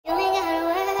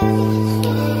To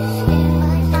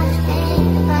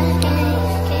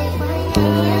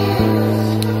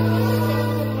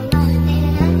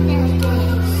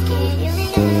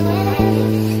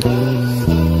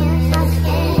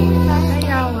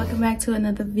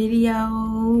another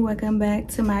video. Welcome back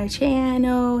to my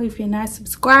channel. If you're not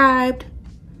subscribed,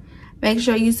 make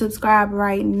sure you subscribe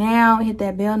right now. Hit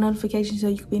that bell notification so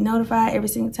you can be notified every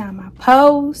single time I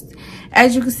post.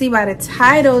 As you can see by the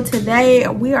title, today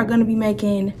we are going to be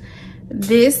making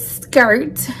this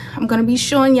skirt. I'm going to be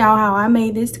showing y'all how I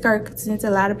made this skirt, since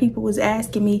a lot of people was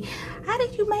asking me, how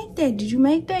did you make that? Did you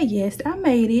make that? Yes, I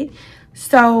made it.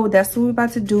 So that's what we're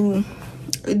about to do.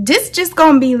 This just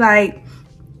gonna be like,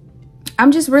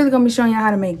 I'm just really gonna be showing y'all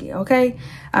how to make it, okay?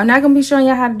 I'm not gonna be showing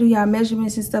y'all how to do y'all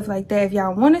measurements and stuff like that. If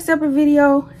y'all want a separate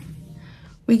video,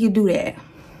 we can do that.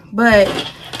 But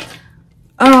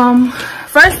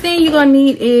first thing you're gonna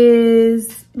need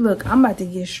is, look, I'm about to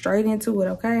get straight into it,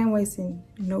 okay? I ain't wasting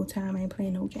no time. I ain't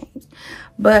playing no games.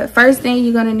 But first thing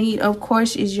you're gonna need, of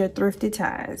course, is your thrifted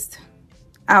ties.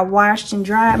 I washed and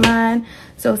dried mine,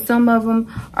 so some of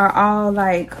them are all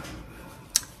like,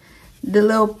 the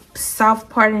little soft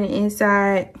part in the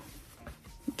inside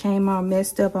came all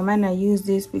messed up. I might not use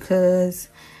this because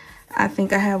I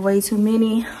think I have way too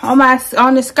many. On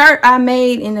the skirt I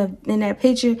made in that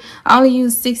picture, I only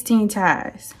used 16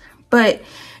 ties. But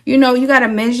you know, you gotta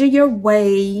measure your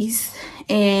waist.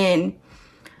 And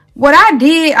what I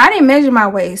did, I didn't measure my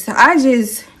waist. So I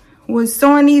just was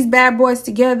sewing these bad boys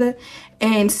together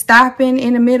and stopping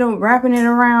in the middle, wrapping it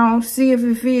around, see if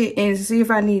it fit, and see if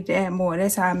I need to add more.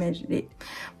 That's how I measured it.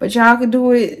 But y'all could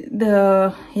do it,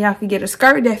 y'all could get a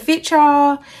skirt that fit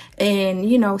y'all, and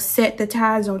you know, set the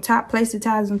ties on top, place the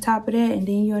ties on top of that, and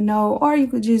then you'll know. Or you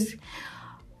could just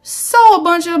sew a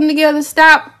bunch of them together,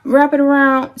 stop, wrap it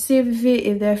around, see if it fit.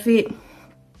 If that fit,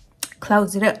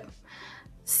 close it up.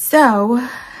 So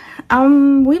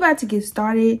we about to get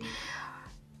started.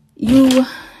 You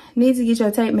need to get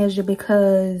your tape measure,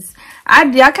 because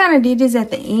I kind of did this at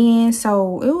the end,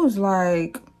 so it was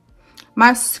like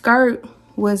my skirt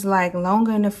was like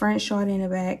longer in the front, shorter in the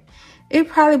back. It'd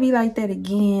probably be like that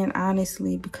again,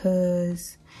 honestly,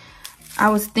 because I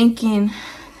was thinking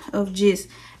of just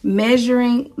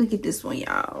measuring. Look at this one,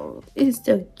 y'all. It's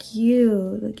so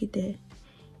cute. Look at that.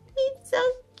 It's so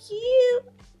cute.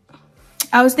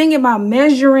 I was thinking about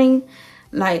measuring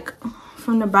like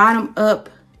from the bottom up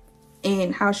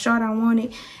and how short I want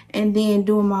it, and then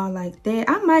do them all like that.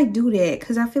 I might do that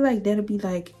because I feel like that'll be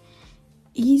like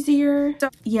easier. So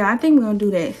yeah, I think we're gonna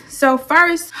do that. So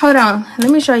first, hold on,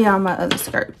 let me show y'all my other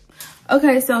skirt.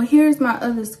 Okay, so here's my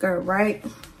other skirt, right?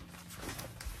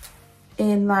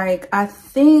 And like, I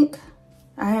think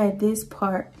I had this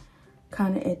part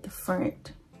kind of at the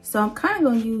front, so I'm kind of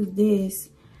gonna use this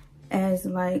as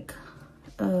like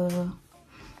a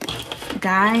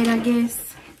guide, I guess.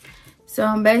 So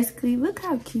I'm basically, look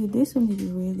how cute. This one is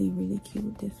really, really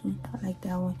cute. This one, I like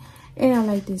that one. And I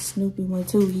like this Snoopy one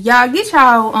too. Y'all get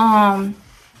y'all,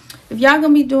 if y'all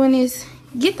gonna be doing this,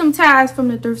 get them ties from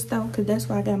the thrift store, because that's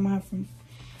where I got mine from.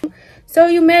 So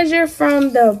you measure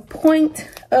from the point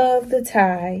of the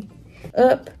tie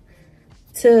up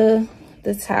to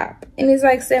the top. And it's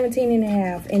like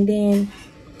 17.5. And then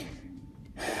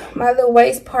my little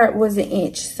waist part was an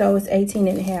inch, so it's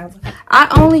 18.5. I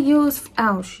only use,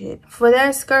 oh shit, for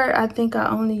that skirt I think I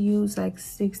only use like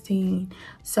 16.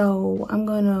 So I'm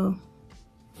gonna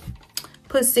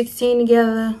put 16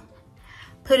 together,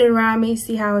 put it around me,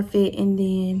 see how it fit, and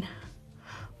then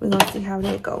we're gonna see how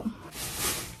that go.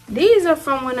 These are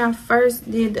from when I first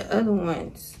did the other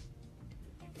ones.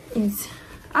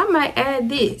 I might add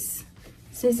this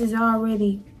since it's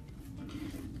already,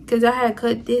 because I had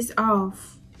cut this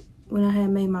off when I had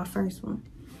made my first one.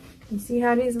 You see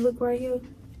how this look right here?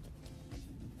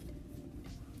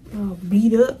 Oh,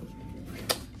 beat up,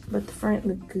 but the front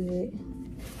look good.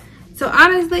 So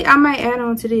honestly, I might add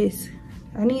on to this.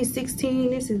 I need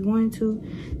 16. This is 1, 2,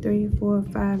 3, 4,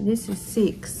 5. This is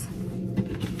 6.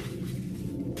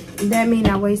 That means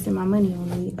I wasted my money on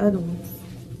the other ones.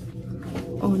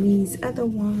 On these other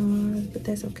ones, but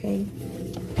that's okay,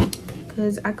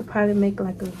 because I could probably make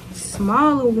like a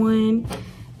smaller one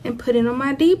and put it on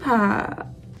my Depop.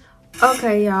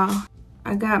 Okay, y'all,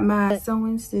 I got my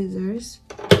sewing scissors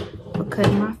for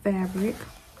cutting my fabric.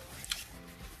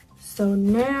 So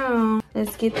now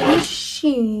let's get the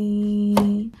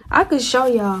machine. I could show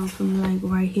y'all from like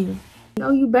right here. So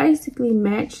you basically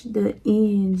match the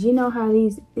ends. You know how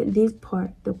this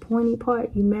part, the pointy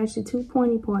part, you match the two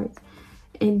pointy parts,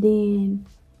 and then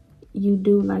you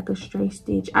do like a straight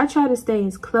stitch. I try to stay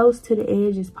as close to the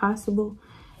edge as possible,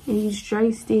 and you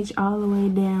straight stitch all the way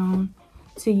down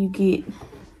till you get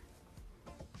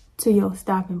to your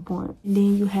stopping point. And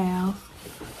then you have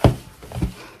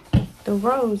the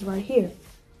rows right here.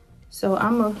 So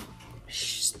I'm gonna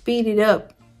speed it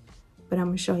up, but I'm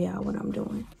gonna show y'all what I'm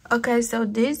doing. Okay, so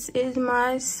this is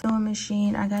my sewing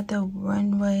machine. I got the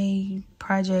Runway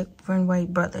Project Runway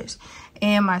Brothers,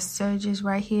 and my serges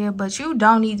right here. But you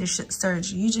don't need the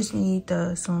serge, you just need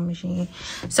the sewing machine.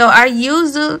 So I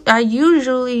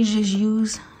usually just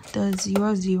use the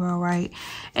 0.0, right?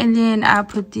 And then I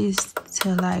put this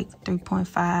to like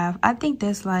 3.5. I think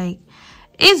that's like,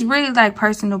 it's really like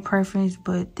personal preference,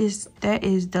 but that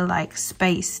is the like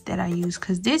space that I use,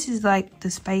 because this is like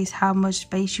the space, how much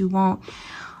space you want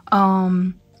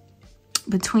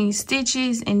between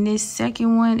stitches. And this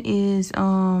second one is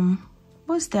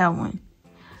what's that one,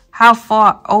 how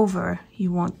far over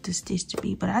you want the stitch to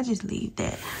be, but I just leave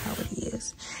that how it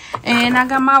is. And I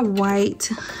got my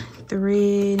white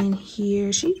thread in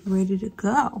here. She's ready to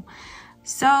go.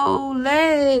 So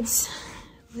let's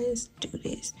do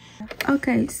this.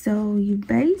 Okay, so you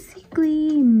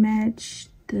basically match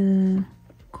the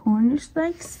corners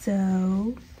like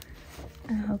so.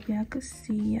 I hope y'all can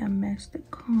see I matched the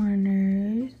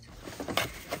corners.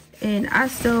 And I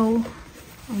sew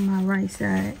on my right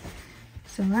side,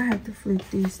 so I have to flip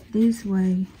this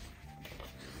way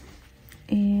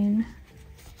and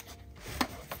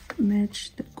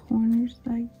match the corners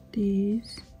like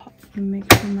this. And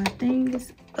make sure my thing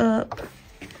is up.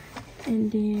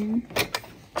 And then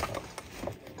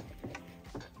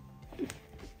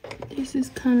this is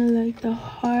kind of like the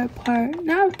hard part.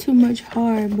 Not too much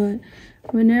hard, but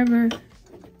whenever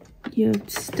your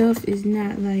stuff is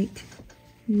not like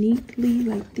neatly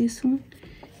like this one,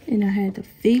 and I had to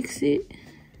fix it.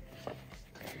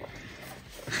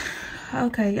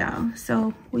 Okay, y'all,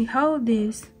 so we hold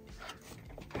this.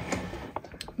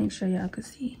 Make sure y'all can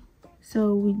see.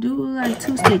 So we do like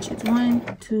 2 stitches,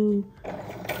 1, 2,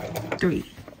 3,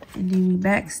 and then we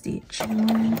back stitch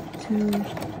 1, 2,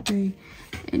 3,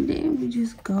 and then we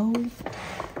just go,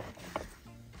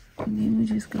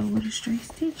 with a straight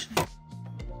stitch.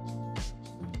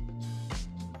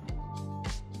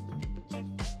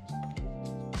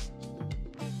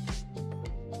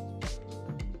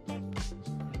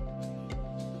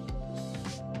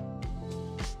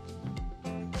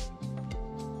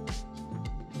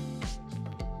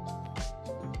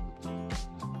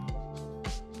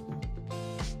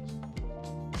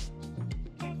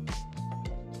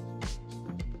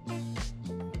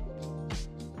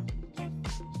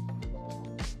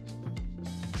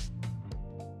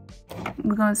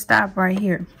 We're gonna stop right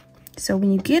here. So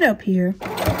when you get up here,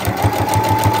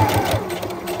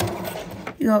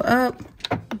 you go up,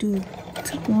 do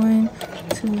 1,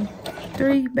 2,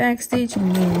 3 back stitch,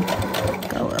 and then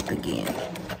go up again.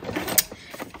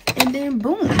 And then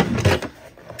boom,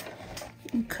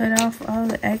 you cut off all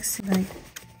the excess like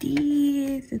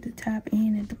this at the top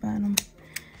and at the bottom,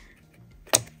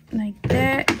 like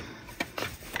that.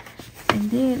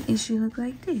 And then it should look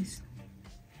like this.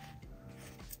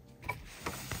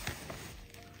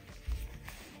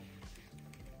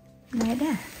 Like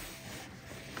that.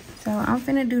 So I'm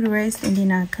finna do the rest, and then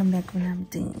I'll come back when I'm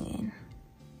done.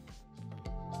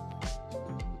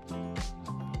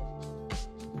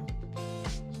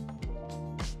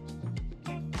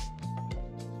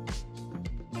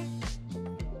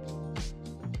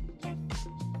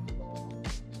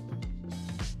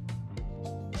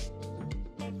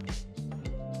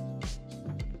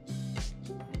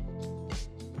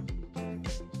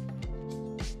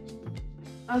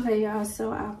 Okay, y'all,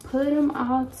 so I put them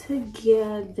all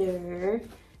together.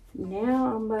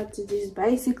 Now I'm about to just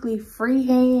basically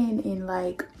freehand and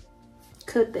like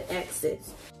cut the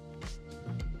excess.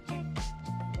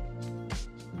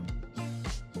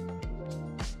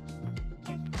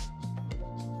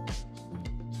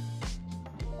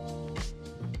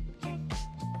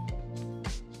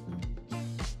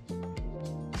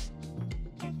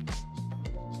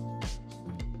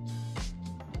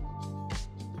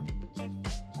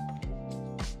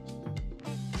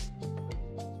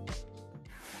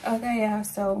 Okay, y'all,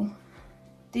 so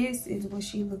this is what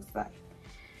she looks like.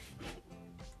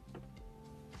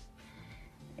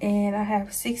 And I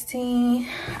have 16.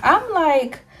 I'm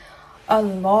like a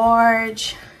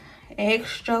large,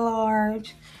 extra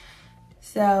large.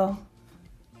 So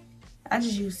I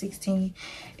just use 16.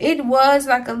 It was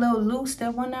like a little loose.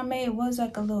 That one I made was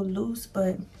like a little loose,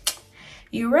 but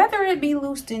you'd rather it be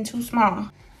loose than too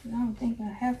small. I don't think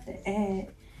I have to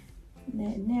add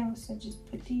that now, so just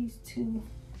put these two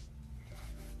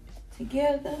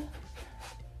together,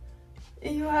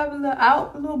 and you have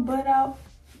a little butt out,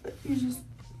 but you just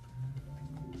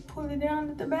pull it down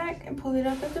at the back and pull it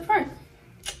up at the front.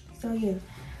 So yeah,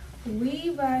 we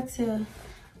about to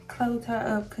close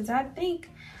her up because I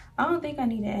don't think I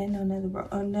need to add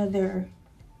another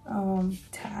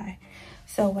tie.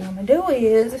 So what I'm gonna do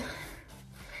is,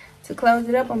 to close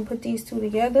it up, I'm gonna put these two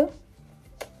together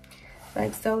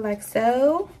like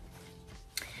so,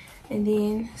 and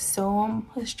then sew them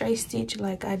a straight stitch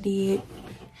like I did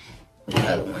with the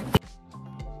other one.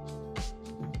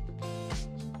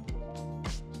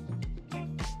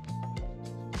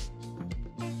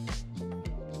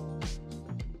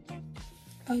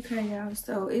 Okay, y'all,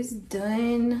 so it's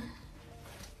done.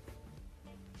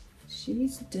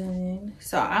 She's done.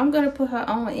 So I'm gonna put her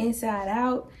on inside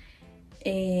out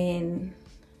and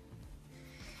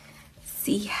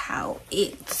see how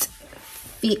it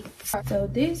fits. So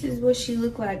this is what she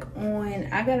looked like on.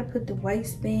 I gotta put the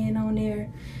waistband on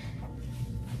there.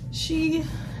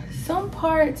 Some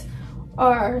parts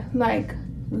are like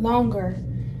longer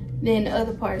than the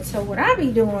other parts. So what I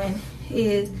be doing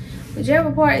is,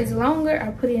 whichever part is longer,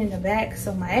 I put it in the back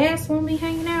so my ass won't be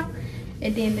hanging out.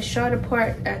 And then the shorter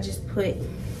part, I just put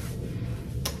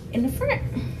in the front.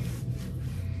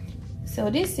 So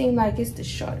this seemed like it's the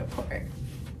shorter part.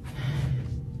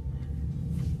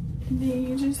 And then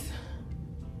you just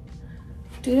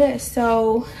do that.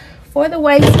 So for the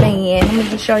waistband, let me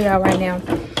just show y'all right now.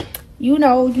 You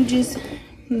know, you just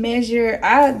measure.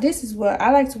 This is what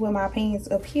I like to wear my pants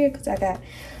up here because I got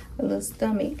a little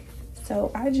stomach.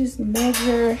 So I just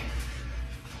measure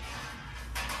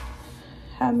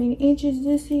how many inches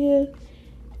this is.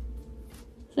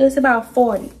 So it's about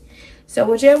 40. So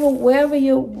wherever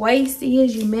your waist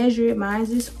is, you measure it. Mine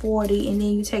is 40, and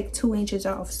then you take 2 inches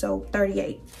off, so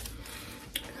 38.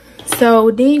 So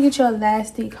then you get your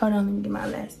elastic. Hold on, let me get my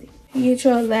elastic. You get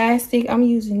your elastic. I'm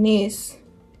using this.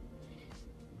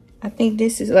 I think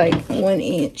this is like 1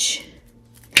 inch,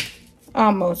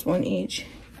 almost 1 inch.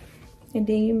 And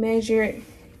then you measure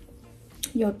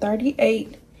your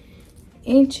 38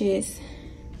 inches.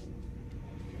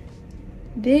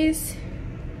 This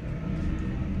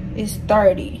is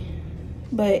 30,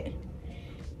 but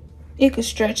it could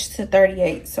stretch to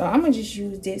 38. So I'm gonna just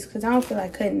use this because I don't feel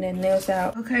like cutting the nails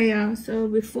out. Okay, y'all, so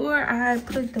before I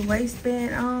put the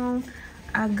waistband on,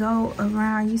 I go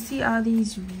around. You see all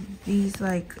these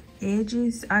like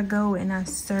edges? I go and I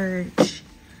serge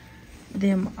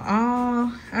them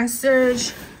all. I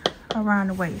serge around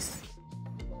the waist.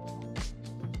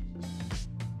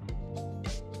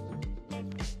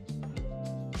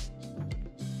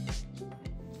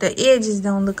 The edges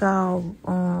don't look all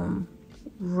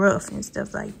rough and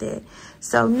stuff like that.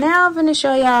 So now I'm gonna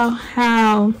show y'all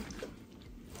how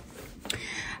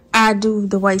I do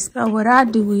the waist. So what I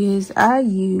do is I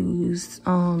use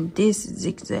this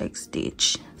zigzag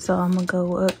stitch. So I'm gonna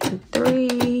go up to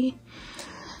 3,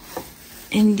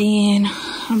 and then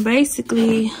I'm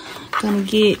basically gonna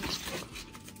get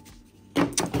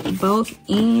both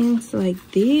ends like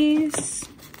this.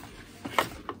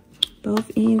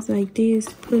 Both ends like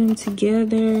this, put them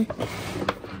together,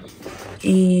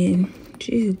 and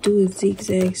just do a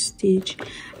zigzag stitch.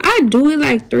 I do it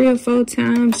like 3 or 4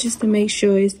 times just to make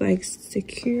sure it's like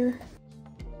secure.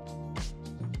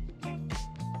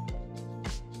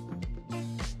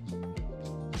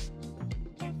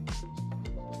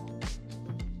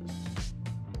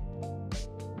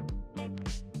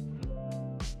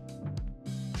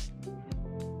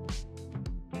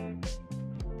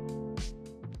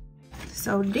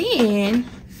 So then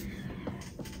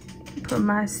put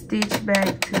my stitch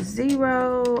back to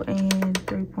 0 and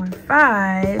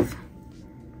 3.5.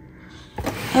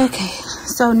 Okay,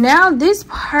 so now this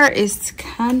part is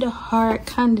kind of hard,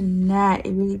 kind of not.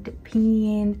 It really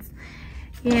depends,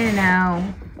 you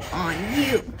know, on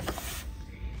you.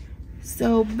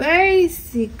 So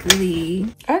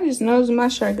basically, I just noticed my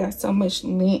shirt got so much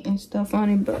lint and stuff on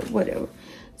it, but whatever.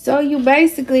 So you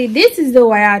basically, this is the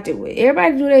way I do it.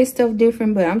 Everybody do their stuff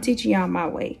different, but I'm teaching y'all my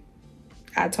way.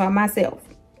 I taught myself,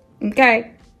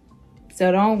 okay?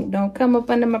 So don't come up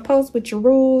under my post with your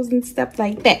rules and stuff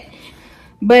like that.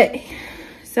 But,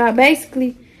 so I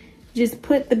basically just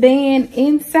put the band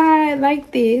inside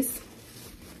like this.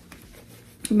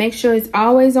 Make sure it's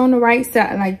always on the right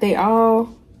side, like they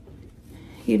all,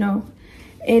 you know.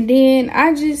 And then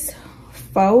I just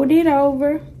fold it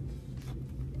over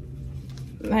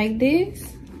like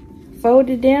this, fold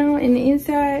it down in the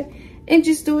inside, and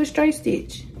just do a straight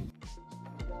stitch.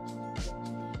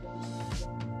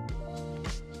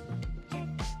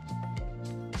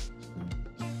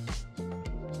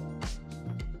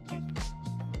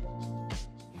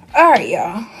 All right,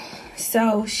 y'all,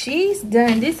 so she's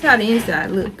done. This is how the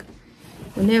inside look.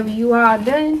 Whenever you are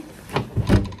done,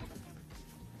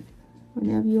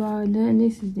 Whenever you all done,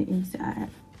 this is the inside.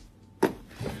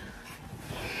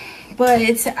 But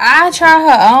I try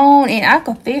her on and I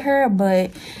could fit her, but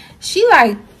she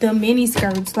like the mini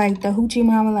skirts, like the hoochie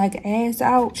mama, like ass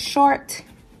out short.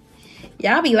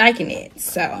 Y'all be liking it.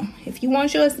 So if you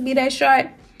want yours to be that short,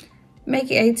 make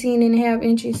it 18.5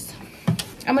 inches.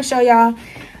 I'm gonna show y'all.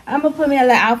 I'm gonna put me a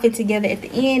little outfit together at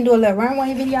the end, do a little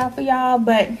runway video for y'all.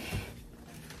 But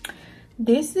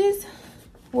this is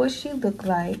what she look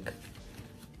like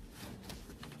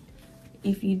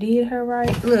if you did her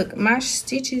right. Look, my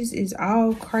stitches is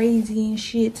all crazy and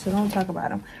shit, so don't talk about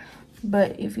them.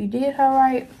 But if you did her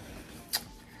right,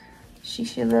 she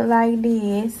should look like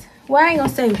this. Well, I ain't gonna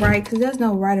say right, because there's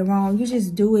no right or wrong. You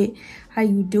just do it how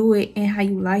you do it and how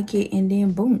you like it, and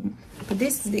then boom. But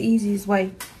this is the easiest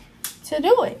way to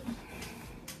do it.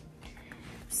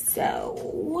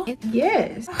 So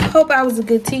yes, I hope I was a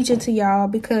good teacher to y'all,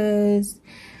 because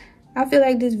I feel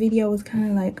like this video was kind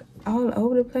of like all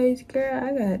over the place. Girl,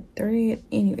 I got thread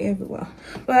everywhere,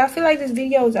 but I feel like this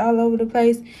video is all over the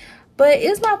place. But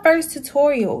it's my first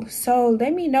tutorial, so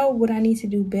let me know what I need to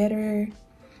do better,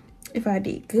 if I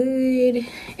did good.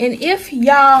 And if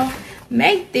y'all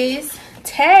make this,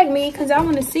 tag me, because I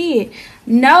want to see it.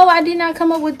 No, I did not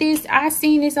come up with this. I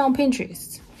seen this on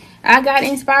Pinterest. I got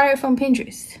inspired from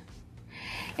Pinterest,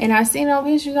 and I seen it on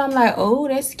Pinterest. I'm like, oh,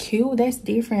 that's cute, that's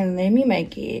different, let me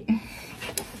make it.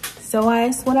 So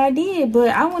that's what I did. But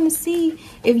I want to see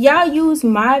if y'all use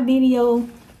my video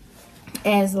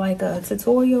as like a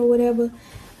tutorial or whatever.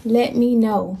 Let me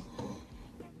know.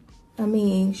 I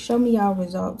mean, show me y'all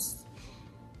results,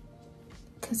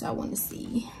 because I want to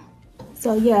see.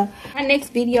 So yeah, my next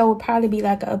video will probably be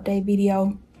like an update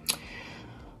video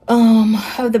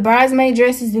of the bridesmaid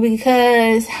dresses,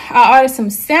 because I ordered some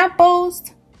samples.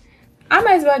 I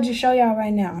might as well just show y'all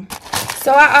right now.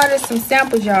 So I ordered some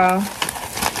samples, y'all.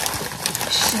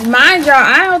 Mind y'all,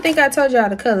 I don't think I told y'all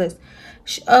the colors.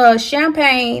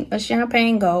 Champagne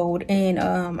gold, and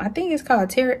I think it's called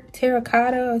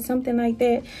terracotta or something like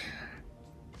that.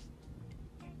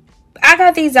 I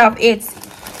got these off Etsy,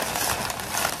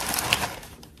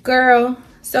 girl.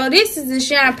 So this is the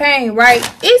champagne, right?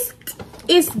 It's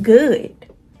good.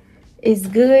 It's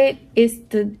good. It's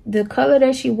the color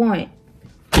that she want.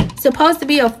 Supposed to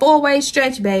be a 4-way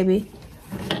stretch, baby.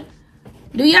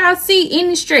 Do y'all see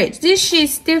any stretch? This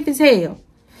shit's stiff as hell.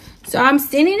 So I'm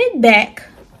sending it back,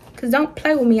 because don't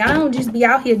play with me. I don't just be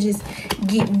out here just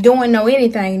doing no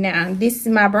anything now. This is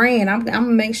my brand. I'm gonna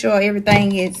make sure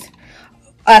everything is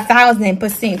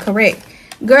 1000% correct.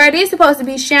 Girl, this is supposed to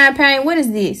be champagne. What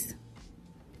is this?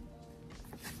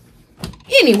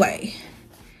 Anyway,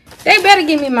 they better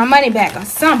give me my money back or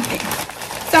something.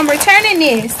 So I'm returning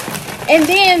this. And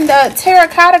then the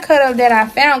terracotta cutter that I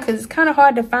found, because it's kind of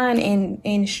hard to find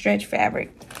in stretch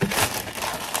fabric.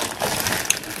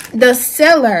 The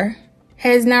seller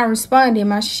has not responded.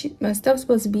 My stuff's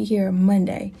supposed to be here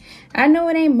Monday. I know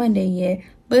it ain't Monday yet,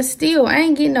 but still, I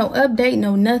ain't getting no update,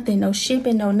 no nothing, no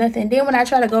shipping, no nothing. Then when I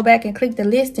try to go back and click the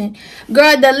listing,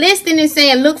 girl, the listing is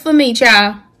saying, look for me,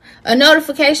 child. A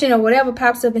notification or whatever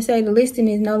pops up and say the listing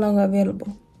is no longer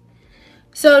available.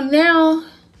 So now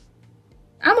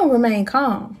I'm gonna remain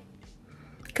calm,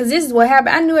 because this is what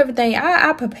happened. I knew everything.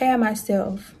 I prepared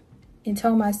myself and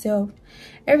told myself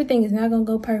everything is not gonna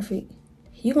go perfect.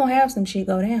 You're gonna have some shit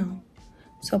go down,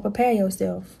 so prepare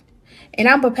yourself. And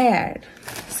I'm prepared.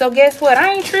 So guess what?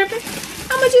 I ain't tripping.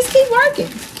 I'm gonna just keep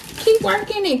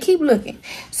working and keep looking.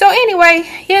 So anyway,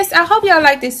 yes, I hope y'all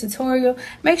like this tutorial.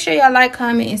 Make sure y'all like,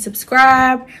 comment, and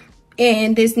subscribe.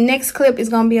 And this next clip is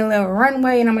gonna be a little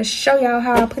runway, and I'm gonna show y'all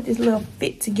how I put this little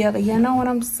fit together. Y'all know what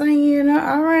I'm saying?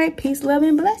 All right, peace, love,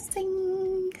 and blessings.